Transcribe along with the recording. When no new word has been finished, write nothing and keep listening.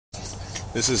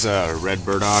This is a red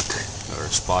burdock or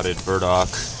spotted burdock.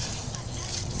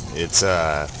 It's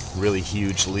really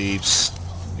huge leaves,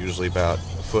 usually about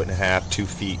 1.5 feet, 2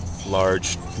 feet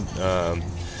large,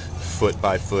 foot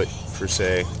by foot per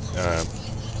se.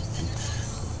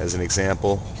 As an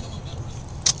example,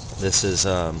 this is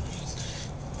a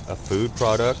food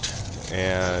product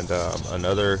and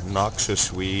another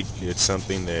noxious weed. It's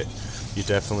something that you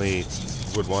definitely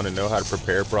would want to know how to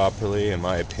prepare properly. In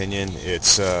my opinion,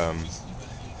 it's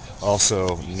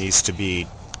also needs to be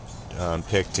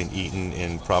picked and eaten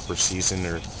in proper season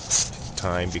or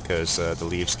time, because the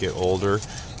leaves get older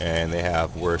and they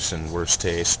have worse and worse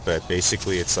taste. But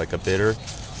basically it's like a bitter,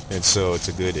 and so it's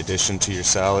a good addition to your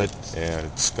salad, and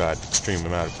it's got extreme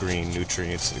amount of green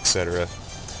nutrients, etc.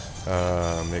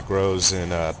 It grows in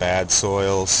bad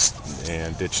soils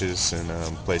and ditches and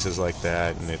places like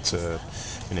that, and it's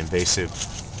an invasive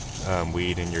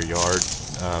weed in your yard.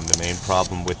 The main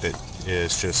problem with it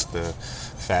is just the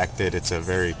fact that it's a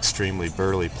very extremely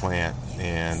burly plant,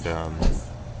 and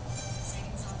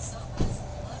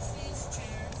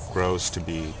grows to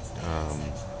be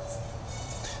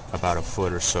about a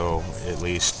foot or so at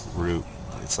least root.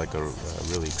 It's like a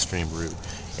really extreme root,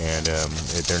 and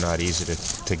they're not easy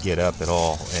to get up at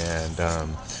all. And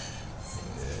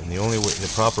the only way,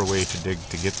 the proper way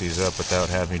to get these up without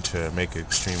having to make an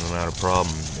extreme amount of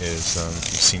problem is,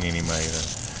 if you've seen any of my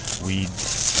weed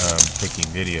picking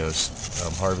videos,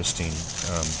 harvesting.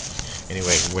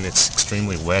 Anyway, when it's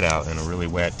extremely wet out in a really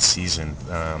wet season,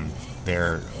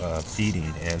 they're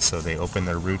feeding, and so they open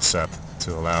their roots up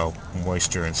to allow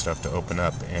moisture and stuff to open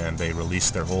up, and they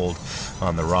release their hold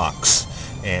on the rocks.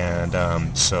 And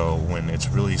so when it's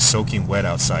really soaking wet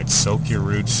outside, soak your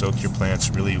roots, soak your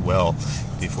plants really well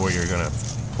before you're going to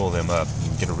pull them up. You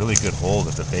can get a really good hold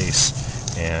at the base,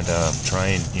 and try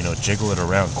and jiggle it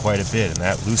around quite a bit, and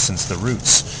that loosens the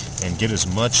roots, and get as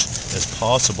much as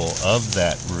possible of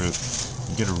that root.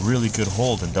 Get a really good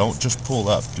hold, and don't just pull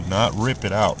up. Do not rip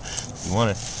it out. You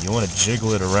want to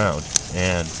jiggle it around,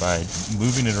 and by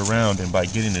moving it around and by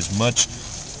getting as much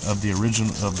of the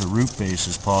root base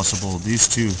as possible, these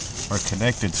two are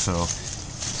connected. So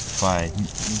by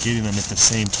getting them at the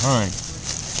same time,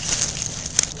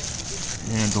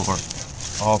 and or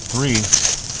all three,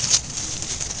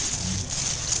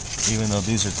 even though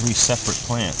these are three separate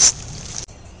plants.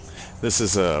 This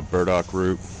is a burdock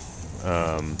root,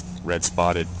 red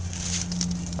spotted.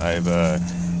 I've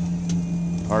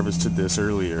harvested this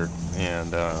earlier,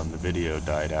 and the video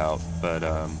died out, but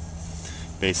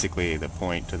basically the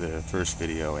point to the first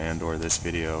video and or this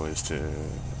video is to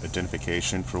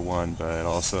identification for one, but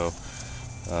also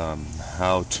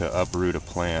how to uproot a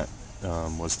plant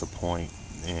was the point.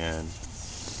 And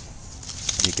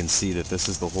you can see that this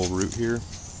is the whole root here,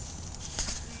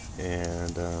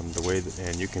 and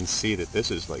and you can see that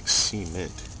this is like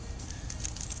cement,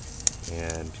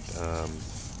 and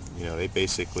they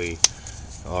basically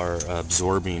are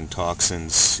absorbing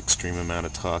toxins, extreme amount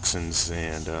of toxins,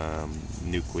 and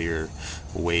nuclear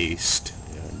waste,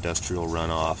 industrial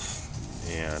runoff,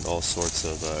 and all sorts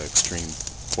of extreme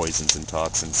poisons and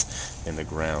toxins in the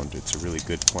ground. It's a really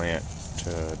good plant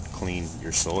to clean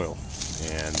your soil,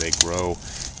 and they grow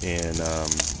in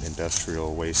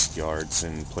industrial waste yards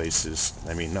and places.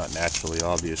 I mean, not naturally,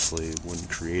 obviously, wasn't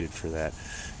created for that.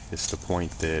 It's the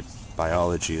point that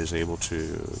biology is able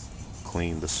to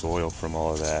clean the soil from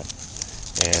all of that.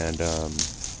 And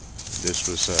this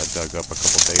was dug up a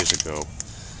couple days ago,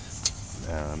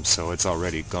 so it's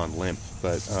already gone limp.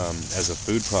 But as a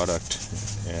food product,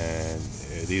 and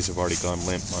these have already gone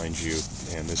limp, mind you,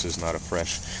 and this is not a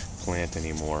fresh plant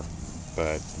anymore.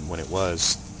 But when it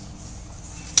was,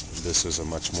 this is a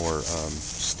much more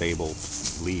stable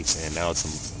leaf, and now it's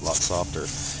a lot softer.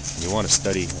 And you want to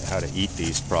study how to eat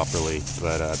these properly,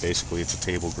 but basically it's a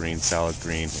table green, salad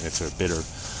green, and it's a bitter,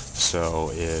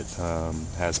 so it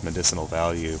has medicinal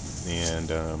value,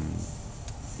 and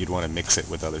you'd want to mix it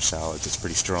with other salads. It's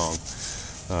pretty strong.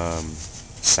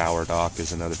 Sour dock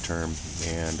is another term,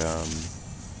 and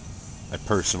I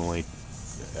personally,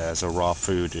 as a raw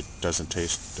food, it doesn't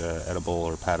taste edible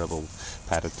or palatable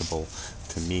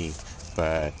to me,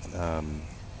 but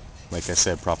like I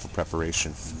said, proper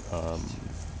preparation.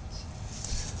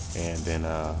 And then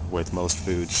with most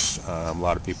foods, a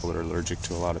lot of people are allergic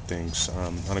to a lot of things.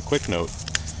 On a quick note,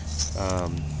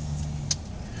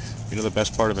 the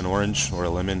best part of an orange or a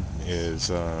lemon is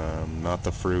not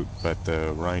the fruit, but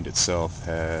the rind itself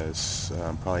has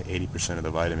probably 80% of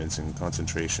the vitamins in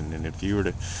concentration. And if you were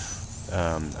to,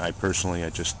 I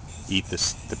just eat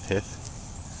the pith.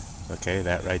 Okay,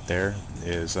 that right there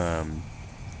is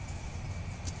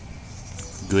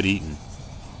good eating.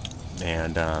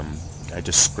 And I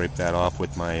just scrape that off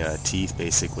with my teeth,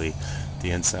 basically.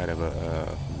 The inside of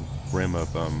a rim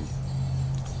of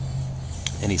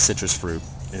any citrus fruit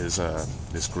is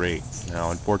great.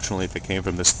 Now, unfortunately, if it came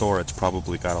from the store, it's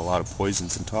probably got a lot of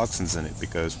poisons and toxins in it,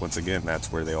 because once again,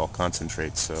 that's where they all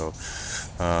concentrate. So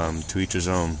to each his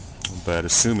own. But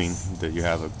assuming that you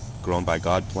have a grown by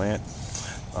God plant,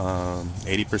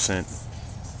 80%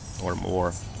 or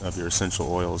more of your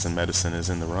essential oils and medicine is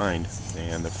in the rind,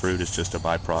 and the fruit is just a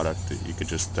byproduct that you could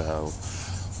just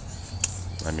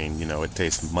I mean, you know, it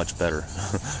tastes much better.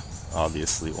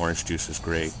 Obviously, orange juice is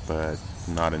great, but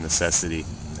not a necessity,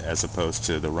 as opposed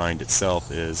to the rind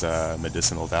itself is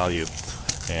medicinal value.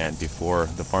 And before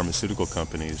the pharmaceutical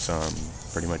companies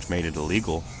pretty much made it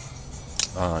illegal,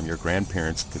 your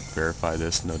grandparents could verify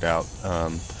this, no doubt.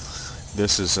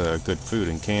 This is good food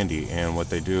and candy, and what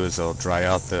they do is they'll dry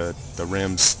out the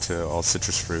rims to all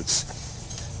citrus fruits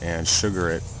and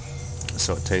sugar it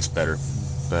so it tastes better.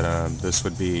 But this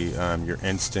would be your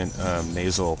instant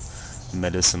nasal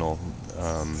medicinal.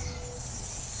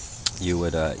 You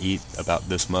would eat about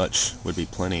this much, would be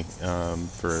plenty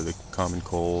for the common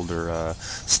cold or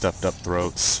stuffed up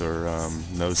throats or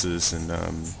noses and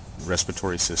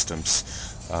respiratory systems.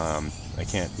 I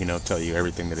can't, you know, tell you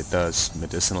everything that it does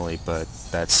medicinally, but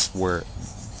that's where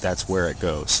it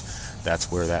goes. That's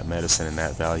where that medicine and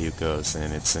that value goes,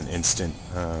 and it's an instant,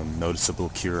 noticeable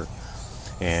cure.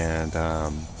 And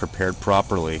prepared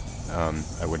properly,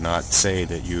 I would not say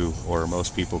that you or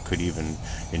most people could even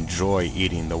enjoy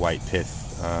eating the white pith.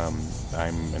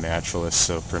 I'm a naturalist,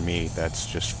 so for me that's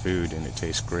just food and it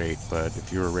tastes great. But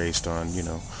if you were raised on, you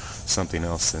know, something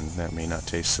else, then that may not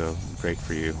taste so great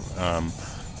for you.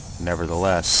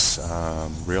 Nevertheless,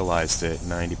 realize that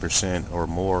 90% or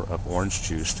more of orange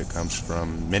juice that comes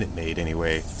from Minute Maid,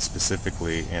 anyway,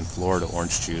 specifically in Florida,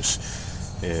 orange juice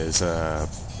is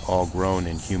all grown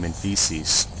in human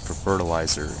feces for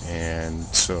fertilizer. And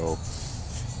so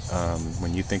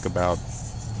when you think about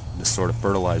the sort of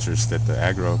fertilizers that the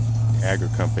agri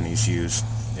companies use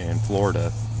in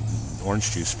Florida,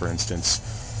 orange juice for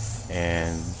instance,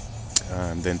 and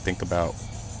then think about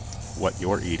what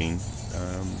you're eating,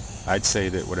 I'd say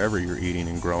that whatever you're eating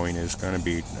and growing is going to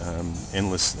be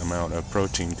endless amount of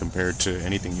protein compared to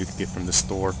anything you could get from the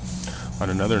store. On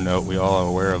another note, we all are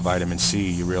aware of vitamin C.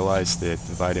 You realize that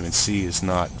vitamin C is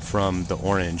not from the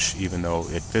orange, even though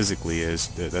it physically is.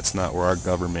 That's not where our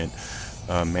government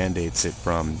mandates it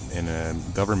from. In a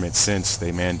government sense,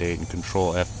 they mandate and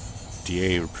control.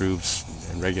 FDA approves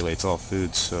and regulates all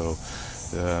foods. So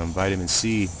vitamin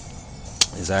C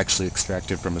is actually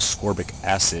extracted from ascorbic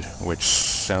acid, which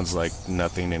sounds like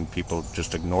nothing, and people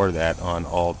just ignore that on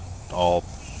all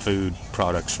food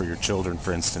products for your children,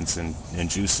 for instance, and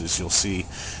juices. You'll see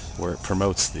where it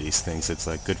promotes these things. It's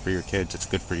like good for your kids, it's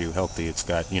good for you, healthy, it's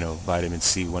got, you know, vitamin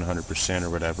C 100% or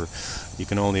whatever. You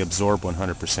can only absorb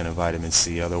 100% of vitamin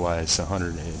C, otherwise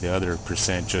the other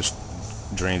percent just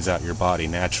drains out your body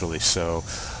naturally. So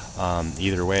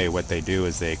either way, what they do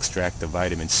is they extract the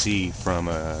vitamin C from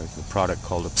a product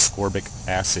called ascorbic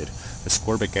acid.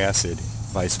 Ascorbic acid,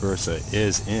 vice versa,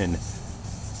 is in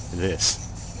this,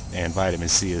 and vitamin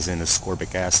C is in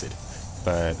ascorbic acid.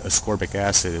 But ascorbic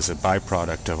acid is a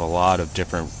byproduct of a lot of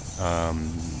different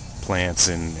plants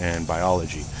and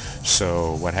biology.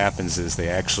 So what happens is they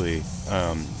actually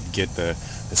get the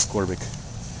ascorbic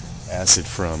acid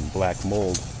from black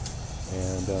mold.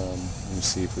 And let me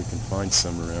see if we can find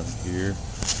some around here.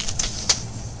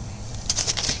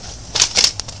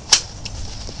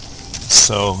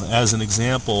 So as an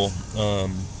example,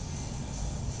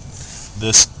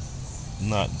 this,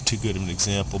 not too good of an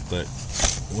example, but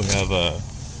we have a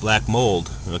black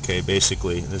mold. Okay,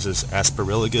 basically this is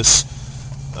asperiligus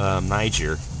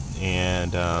niger,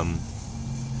 and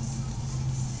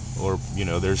or, you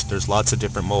know, there's lots of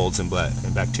different molds and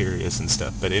bacteria and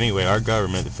stuff. But anyway, our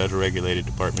government, the Federal Regulated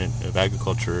Department of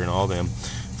Agriculture, and all them,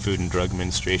 Food and Drug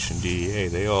Administration, DEA,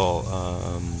 they all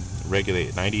regulate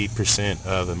 90%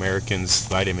 of Americans'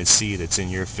 vitamin C that's in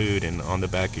your food and on the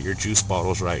back of your juice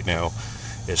bottles right now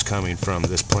is coming from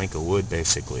this plank of wood,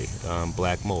 basically,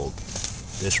 black mold.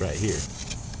 This right here.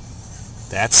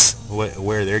 That's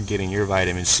where they're getting your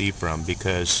vitamin C from,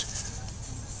 because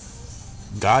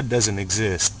God doesn't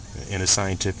exist in a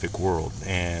scientific world,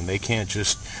 and they can't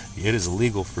just, it is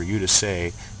illegal for you to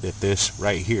say that this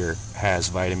right here has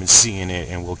vitamin C in it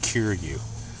and will cure you.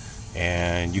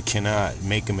 And you cannot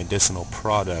make a medicinal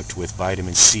product with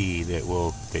vitamin C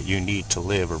that you need to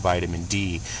live, or vitamin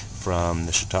D from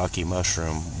the shiitake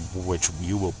mushroom, which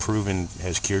you will proven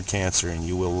has cured cancer and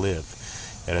you will live.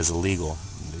 That is illegal.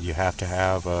 You have to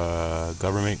have a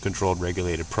government controlled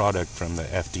regulated product from the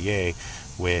FDA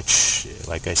which,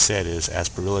 like I said, is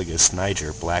asperiligus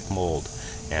niger, black mold.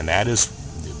 And that is,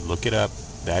 look it up,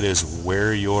 that is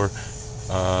where your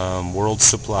world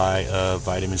supply of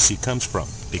vitamin C comes from.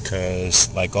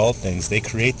 Because, like all things, they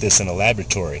create this in a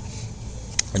laboratory.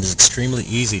 And it's extremely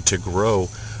easy to grow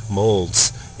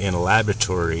molds in a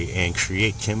laboratory and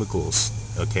create chemicals.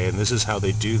 Okay, and this is how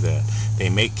they do that. They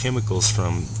make chemicals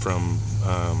from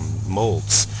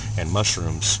molds, and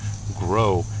mushrooms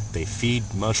grow. They feed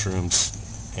mushrooms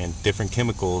and different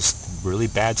chemicals, really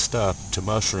bad stuff, to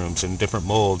mushrooms in different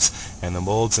molds, and the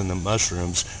molds and the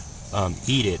mushrooms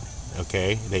eat it.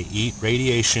 Okay, they eat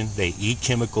radiation, they eat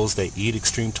chemicals, they eat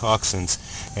extreme toxins,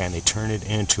 and they turn it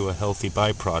into a healthy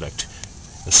byproduct,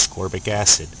 ascorbic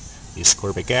acid. The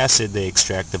ascorbic acid they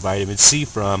extract the vitamin C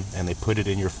from, and they put it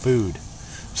in your food.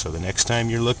 So the next time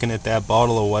you're looking at that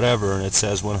bottle or whatever and it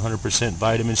says 100%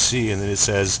 vitamin C and then it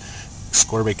says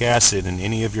ascorbic acid in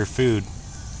any of your food,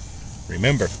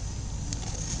 remember,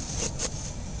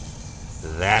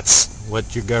 that's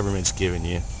what your government's giving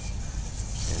you,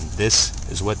 and this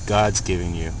is what God's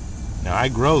giving you. Now, I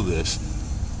grow this.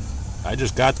 I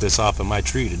just got this off of my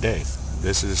tree today.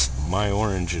 This is my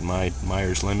orange and my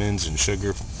Myers lemons and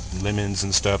sugar lemons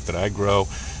and stuff that I grow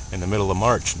in the middle of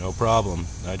March, no problem.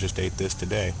 I just ate this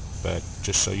today. But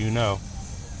just so you know,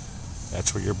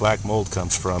 that's where your black mold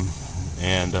comes from,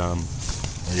 and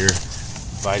your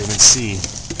vitamin C.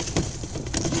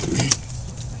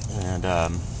 And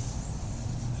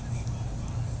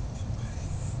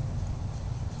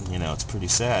you know, it's pretty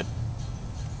sad.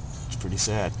 It's pretty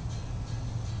sad.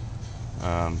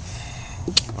 All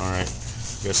right,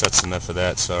 I guess that's enough of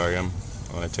that. Sorry, I'm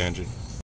on a tangent.